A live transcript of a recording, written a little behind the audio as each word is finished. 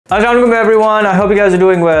Assalamu alaikum everyone, I hope you guys are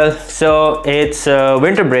doing well. So it's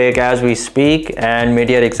winter break as we speak and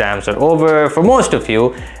mid-year exams are over for most of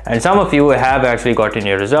you, and some of you have actually gotten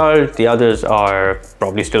your result, the others are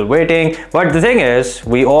probably still waiting. But the thing is,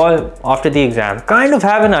 we all after the exam kind of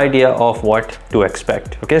have an idea of what to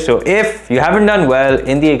expect. Okay, so if you haven't done well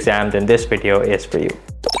in the exam, then this video is for you.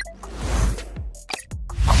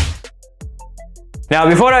 Now,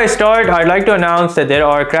 before I start, I'd like to announce that there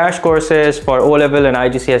are crash courses for O-Level and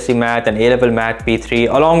IGCSE Math and A-Level Math P3,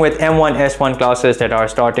 along with M1, S1 classes that are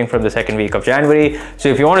starting from the second week of January. So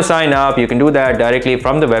if you want to sign up, you can do that directly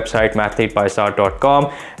from the website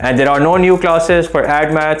mathletebysad.com. And there are no new classes for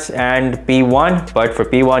Ad Maths and P1, but for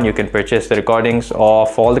P1, you can purchase the recordings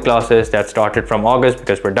of all the classes that started from August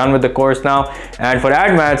because we're done with the course now. And for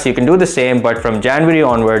Ad Maths, you can do the same, but from January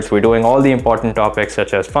onwards, we're doing all the important topics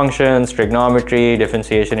such as functions, trigonometry,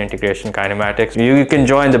 differentiation, integration, kinematics. You can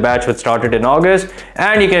join the batch which started in August,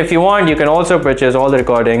 and you can, if you want, you can also purchase all the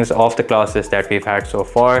recordings of the classes that we've had so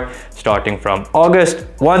far starting from August.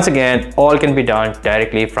 Once again, all can be done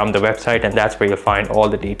directly from the website, and that's where you'll find all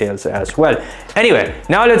the details as well. Anyway,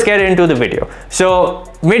 now let's get into the video. So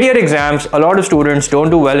mid-year exams, a lot of students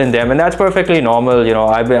don't do well in them, and that's perfectly normal. You know,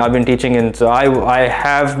 I've been teaching in, so I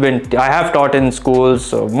have taught in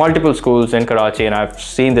schools, multiple schools in Karachi, and I've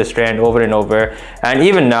seen this trend over and over. And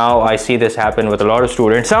even now I see this happen with a lot of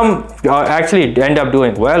students. Some actually end up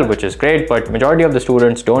doing well, which is great, but majority of the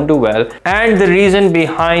students don't do well. And the reason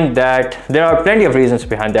behind that, there are plenty of reasons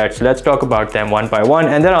behind that. So let's talk about them one by one,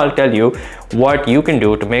 and then I'll tell you what you can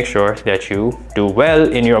do to make sure that you do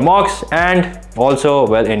well in your mocks and also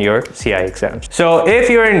well in your CI exams. So if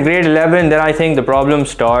you're in grade 11, then I think the problem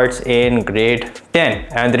starts in grade 10.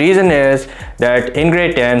 And the reason is that in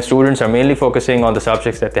grade 10, students are mainly focusing on the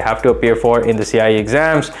subjects that they have to appear for in the CI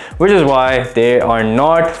exams, which is why they are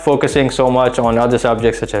not focusing so much on other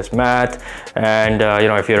subjects such as math. And you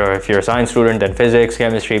know, if you're a science student, then physics,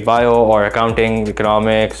 chemistry, bio, or accounting,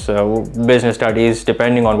 economics, business studies,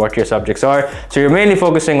 depending on what your subjects are. So you're mainly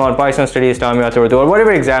focusing on Python studies, Tamiat, Urdu, or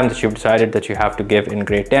whatever exam that you've decided that you have to give in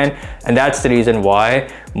grade 10. And that's the reason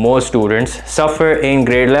why most students suffer in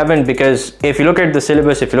grade 11, because if you look at the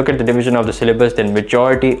syllabus, if you look at the division of the syllabus, then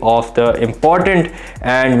majority of the important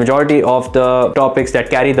and majority of the topics that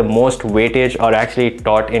carry the most weightage are actually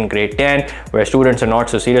taught in grade 10, where students are not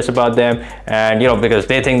so serious about them, and you know, because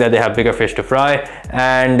they think that they have bigger fish to fry.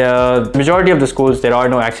 And majority of the schools, there are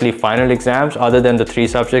no actually final exams other than the 3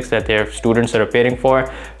 subjects that their students are appearing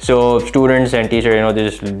for. So students and teachers, you know, they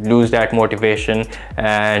just lose that motivation,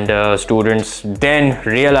 and students then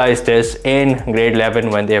realize this in grade 11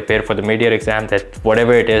 when they appear for the mid-year exam, that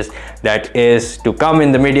whatever it is that is to come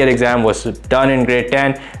in the mid-year exam was done in grade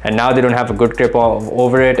 10, and now they don't have a good grip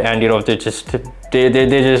over it, and you know, they're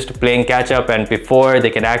just playing catch up, and before they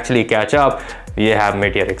can actually catch up, you have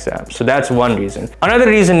mid-year exams. So that's one reason. Another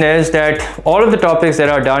reason is that all of the topics that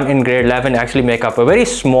are done in grade 11 actually make up a very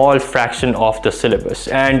small fraction of the syllabus,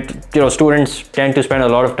 and you know, students tend to spend a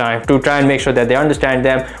lot of time to try and make sure that they understand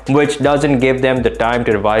them, which doesn't give them the time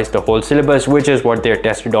to revise the whole syllabus, which is what they're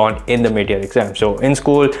tested on in the mid-year exam. So in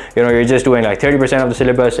school, you know, you're just doing like 30% of the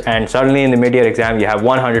syllabus, and suddenly in the mid-year exam you have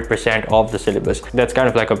 100% of the syllabus. That's kind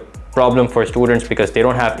of like a problem for students because they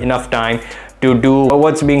don't have enough time to do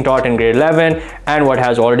what's being taught in grade 11 and what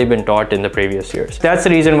has already been taught in the previous years. That's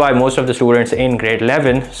the reason why most of the students in grade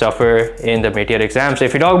 11 suffer in the mid-year exams. So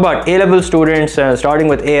if you talk about A-level students, starting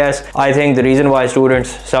with AS, I think the reason why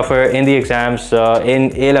students suffer in the exams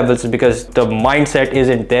in A-levels is because the mindset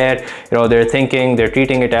isn't there. You know, they're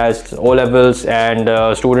treating it as O-levels,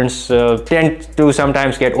 and students tend to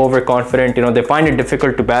sometimes get overconfident. You know, they find it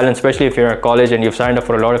difficult to balance, especially if you're in college and you've signed up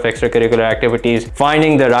for a lot of extracurricular activities.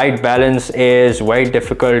 Finding the right balance is very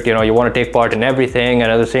difficult. You know, you want to take part in everything,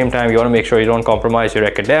 and at the same time you want to make sure you don't compromise your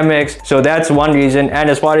academics. So that's one reason. And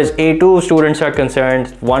as far as A2 students are concerned,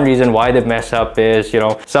 one reason why they mess up is, you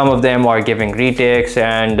know, some of them are giving retakes,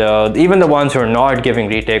 and even the ones who are not giving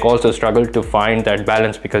retake also struggle to find that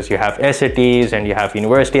balance because you have SATs and you have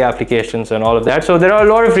university applications and all of that. So there are a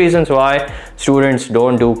lot of reasons why students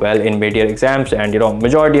don't do well in mid-year exams, and you know,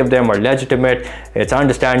 majority of them are legitimate. It's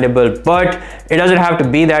understandable, but it doesn't have to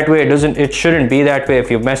be that way. It shouldn't be that way. If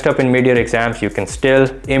you've messed up in mid-year exams, you can still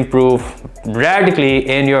improve radically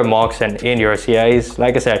in your mocks and in your CIs.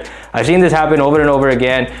 Like I said, I've seen this happen over and over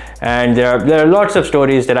again, and there are lots of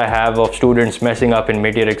stories that I have of students messing up in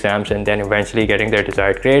mid-year exams and then eventually getting their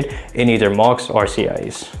desired grade in either mocks or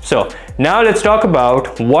CIs. So now let's talk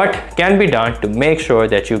about what can be done to make sure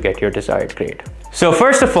that you get your desired grade. So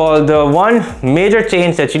first of all, the one major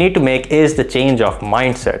change that you need to make is the change of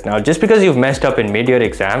mindset. Now, just because you've messed up in mid-year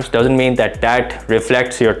exams doesn't mean that that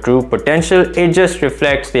reflects your true potential. It just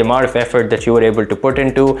reflects the amount of effort that you were able to put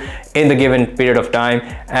into in the given period of time.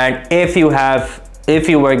 And if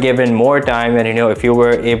you were given more time, and if you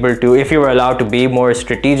were allowed to be more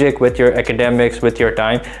strategic with your academics, with your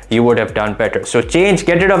time, you would have done better. So get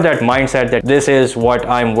rid of that mindset that this is what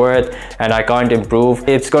I'm worth and I can't improve.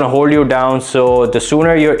 It's going to hold you down. So the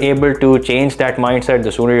sooner you're able to change that mindset,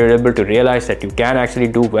 the sooner you're able to realize that you can actually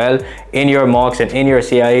do well in your mocks and in your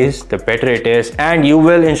CIEs, the better it is. And you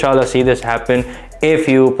will inshallah see this happen if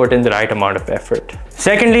you put in the right amount of effort.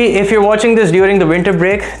 Secondly, if you're watching this during the winter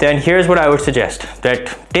break, then here's what I would suggest.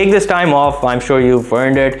 That take this time off. I'm sure you've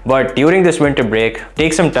earned it, but during this winter break,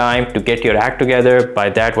 take some time to get your act together. By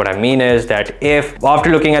that, what I mean is that if after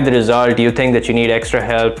looking at the result, you think that you need extra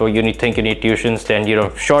help or think you need tuitions, then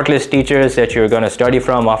shortlist teachers that you're going to study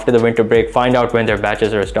from after the winter break, find out when their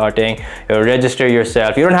batches are starting, register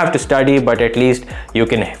yourself. You don't have to study, but at least you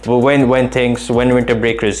can, when winter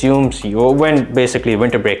break resumes, when basically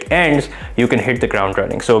winter break ends, you can hit the ground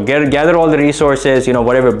running. So gather all the resources,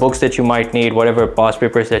 whatever books that you might need, whatever past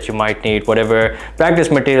papers that you might need, whatever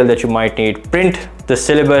practice material that you might need. Print the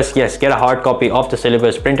syllabus. Yes, get a hard copy of the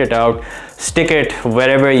syllabus, print it out, stick it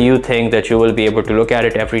wherever you think that you will be able to look at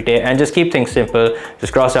it every day, and just keep things simple.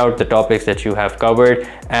 Just cross out the topics that you have covered,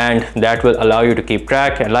 and that will allow you to keep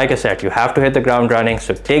track. And like I said, you have to hit the ground running.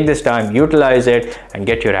 So take this time, utilize it, and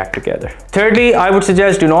get your act together. Thirdly, I would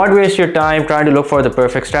suggest do not waste your time trying to look for the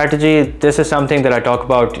perfect strategy. This is something that I talk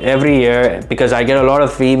about every year because I get a lot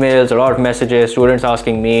of emails, a lot of messages, students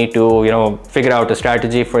asking me to figure out a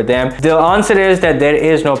strategy for them. The answer is that there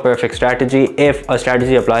is no perfect strategy. If a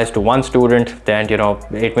strategy applies to one student, then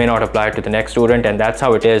it may not apply to the next student, and that's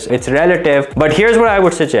how it is. It's relative. But here's what I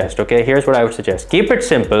would suggest. Okay, here's what I would suggest. Keep it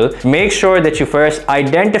simple. Make sure that you first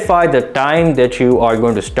identify the time that you are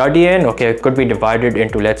going to study in. Okay, it could be divided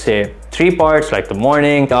into, let's say, 3 parts, like the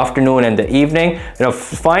morning, the afternoon, and the evening.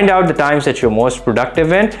 Find out the times that you're most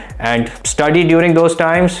productive in and study during those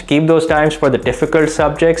times. Keep those times for the difficult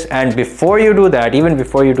subjects. And before you do that, even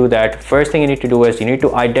before you do that, first thing you need to do is you need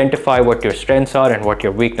to identify what your strengths are and what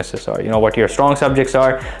your weaknesses are. What your strong subjects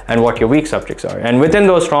are and what your weak subjects are. And within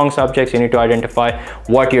those strong subjects, you need to identify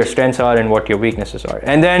what your strengths are and what your weaknesses are.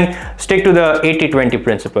 And then stick to the 80-20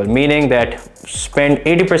 principle, meaning that spend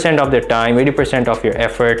 80% of the time, 80% of your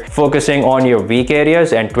effort focusing on your weak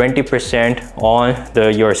areas and 20%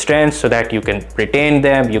 on your strengths, so that you can retain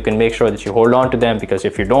them. You can make sure that you hold on to them, because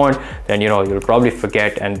if you don't, then you'll probably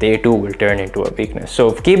forget and they too will turn into a weakness.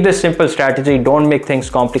 So keep this simple strategy. Don't make things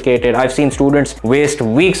complicated. I've seen students waste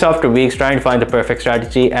weeks after weeks trying to find the perfect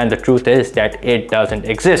strategy, and the truth is that it doesn't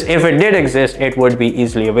exist. If it did exist, it would be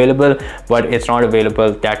easily available, but it's not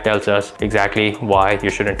available. That tells us exactly why you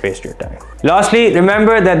shouldn't waste your time. Lastly,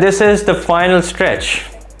 remember that this is the final stretch.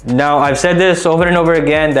 Now, I've said this over and over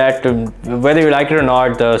again that whether you like it or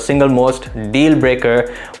not, the single most deal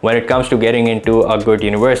breaker when it comes to getting into a good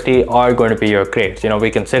university are going to be your grades. We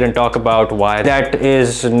can sit and talk about why that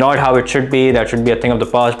is not how it should be. That should be a thing of the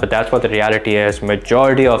past, but that's what the reality is.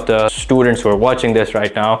 Majority of the students who are watching this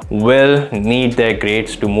right now will need their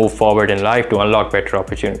grades to move forward in life, to unlock better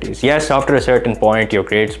opportunities. Yes, after a certain point, your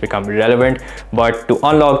grades become irrelevant, but to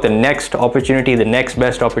unlock the next opportunity, the next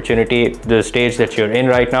best opportunity, the stage that you're in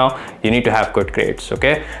right now, you need to have good grades.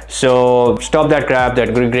 Okay, so stop that crap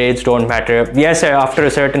that good grades don't matter. Yes, after a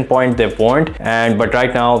certain point they won't, but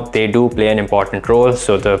right now they do play an important role.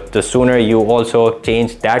 So the sooner you also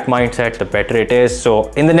change that mindset, the better it is. So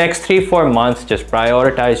in the next 3-4 months, just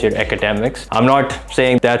prioritize your academics. I'm not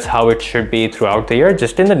saying that's how it should be throughout the year.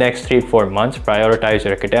 Just in the next 3-4 months, prioritize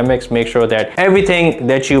your academics. Make sure that everything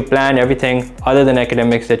that you plan, everything other than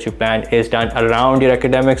academics that you plan, is done around your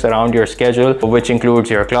academics, around your schedule, which includes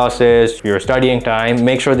your classes, your studying time.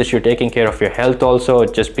 Make sure that you're taking care of your health also.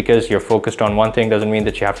 Just because you're focused on one thing doesn't mean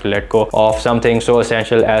that you have to let go of something so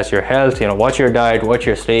essential as your health. Watch your diet, watch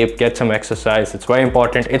your sleep, get some exercise. It's very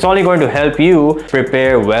important. It's only going to help you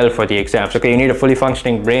prepare well for the exams. Okay, you need a fully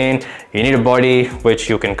functioning brain, you need a body which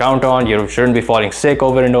you can count on. You shouldn't be falling sick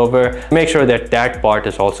over and over. Make sure that that part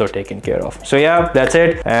is also taken care of. So yeah, that's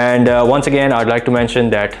it. And once again, I'd like to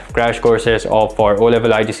mention that crash courses for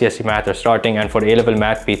O-level IGCSE Math are starting, and for A-level Math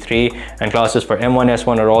Math P3, and classes for M1,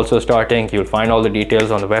 S1 are also starting. You'll find all the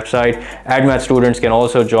details on the website. AdMath students can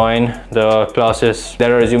also join the classes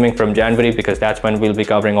that are resuming from January, because that's when we'll be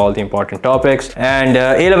covering all the important topics. And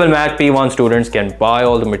A-level Math P1 students can buy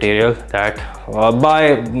all the material that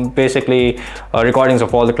buy basically recordings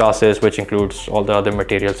of all the classes, which includes all the other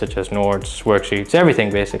materials such as notes, worksheets,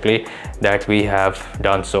 everything basically that we have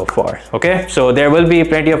done so far. Okay, so there will be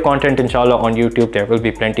plenty of content inshallah on YouTube. There will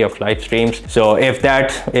be plenty of live streams. So if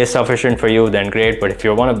that is sufficient for you, then great. But if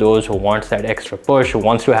you're one of those who wants that extra push, who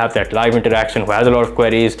wants to have that live interaction, who has a lot of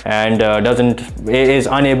queries and is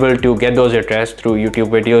unable to get those addressed through YouTube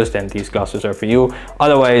videos, then these classes are for you.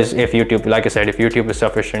 Otherwise, if YouTube, like I said, if YouTube is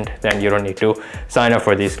sufficient, then you don't need to sign up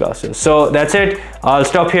for these classes. So that's it. I'll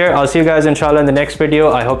stop here. I'll see you guys inshallah in the next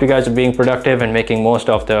video. I hope you guys are being productive and making most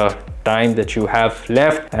of the time that you have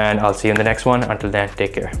left, and I'll see you in the next one. Until then,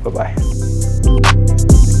 take care. Bye bye.